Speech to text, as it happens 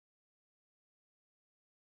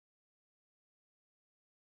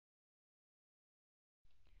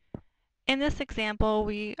In this example,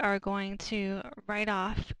 we are going to write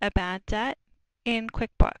off a bad debt in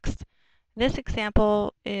QuickBooks. This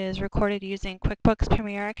example is recorded using QuickBooks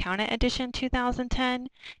Premier Accountant Edition 2010.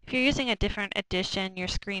 If you're using a different edition, your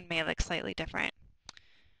screen may look slightly different.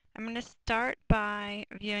 I'm going to start by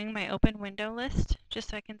viewing my open window list,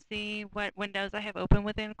 just so I can see what windows I have open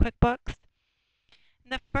within QuickBooks.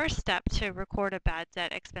 And the first step to record a bad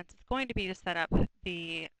debt expense is going to be to set up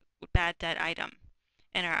the bad debt item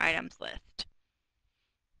in our items list.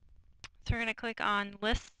 So we're going to click on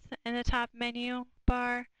Lists in the top menu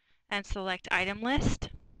bar and select Item List.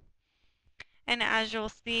 And as you'll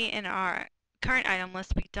see in our current item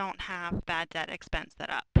list, we don't have bad debt expense set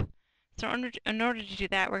up. So in order to do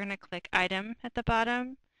that, we're going to click Item at the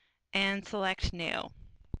bottom and select New.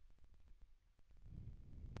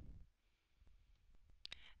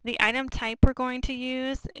 The item type we're going to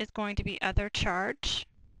use is going to be Other Charge.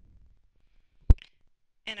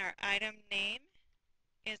 And our item name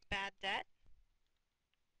is Bad Debt.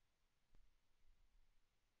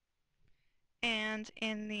 And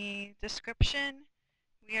in the description,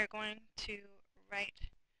 we are going to write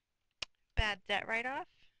Bad Debt Write-Off.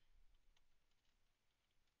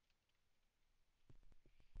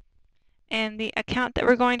 And the account that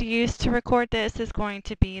we're going to use to record this is going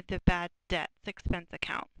to be the Bad Debts Expense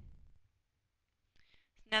account.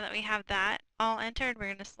 Now that we have that all entered, we're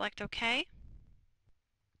going to select OK.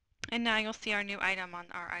 And now you'll see our new item on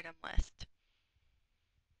our item list.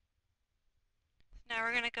 Now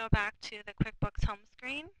we're going to go back to the QuickBooks home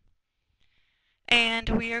screen. And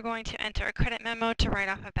we are going to enter a credit memo to write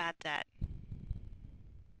off a bad debt.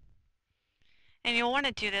 And you'll want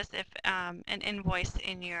to do this if an invoice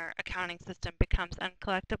in your accounting system becomes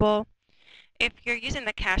uncollectible. If you're using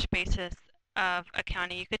the cash basis of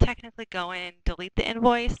accounting, you could technically go in and delete the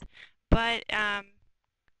invoice, but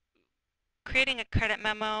creating a credit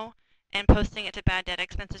memo and posting it to bad debt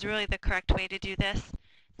expense is really the correct way to do this,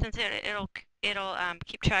 since it'll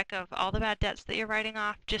keep track of all the bad debts that you're writing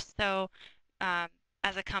off, just so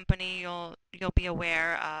as a company you'll be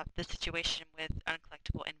aware of the situation with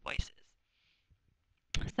uncollectible invoices.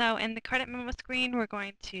 So in the credit memo screen, we're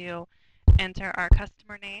going to enter our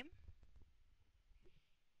customer name.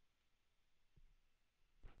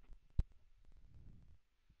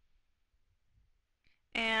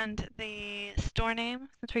 And the store name,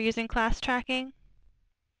 since we're using class tracking.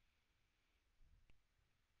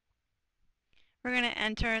 We're going to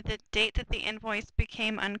enter the date that the invoice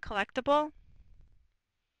became uncollectible.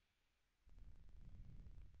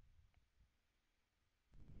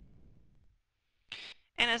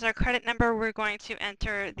 And as our credit number, we're going to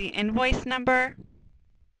enter the invoice number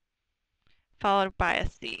followed by a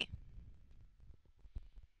C.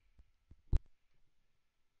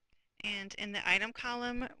 And in the item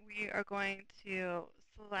column, we are going to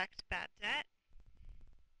select bad debt.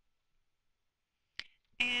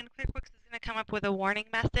 And QuickBooks is going to come up with a warning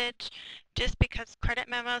message, just because credit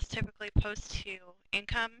memos typically post to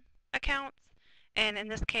income accounts. And in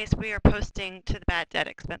this case, we are posting to the bad debt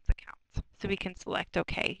expense account. So we can select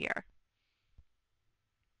OK here.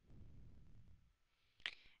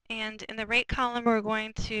 And in the rate column, we're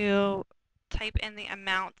going to type in the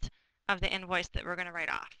amount of the invoice that we're going to write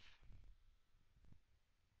off.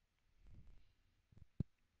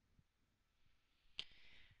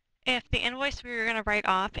 If the invoice we were going to write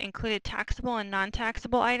off included taxable and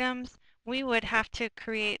non-taxable items, we would have to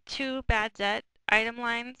create two bad debt item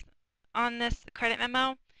lines on this credit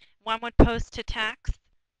memo. One would post to tax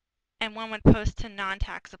and one would post to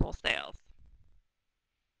non-taxable sales.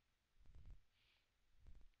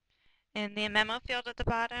 In the memo field at the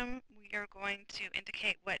bottom, we are going to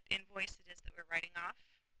indicate what invoice it is that we're writing off.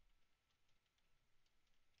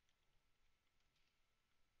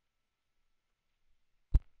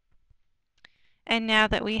 And now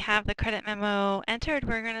that we have the credit memo entered,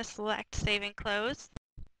 we're going to select Save and Close.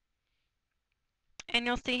 And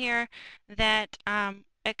you'll see here that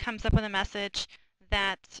it comes up with a message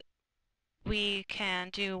that we can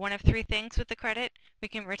do one of three things with the credit. We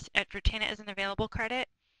can retain it as an available credit,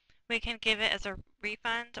 we can give it as a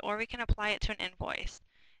refund, or we can apply it to an invoice.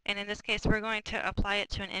 And in this case, we're going to apply it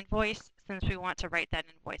to an invoice since we want to write that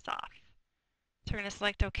invoice off. So we're going to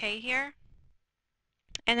select OK here.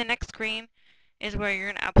 And the next screen is where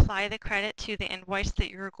you're going to apply the credit to the invoice that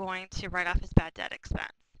you're going to write off as bad debt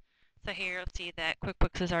expense. So here you'll see that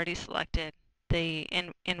QuickBooks has already selected the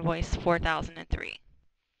invoice 4003.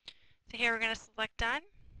 So here we're going to select Done.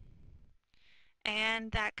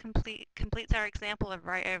 And that completes our example of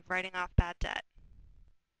writing off bad debt.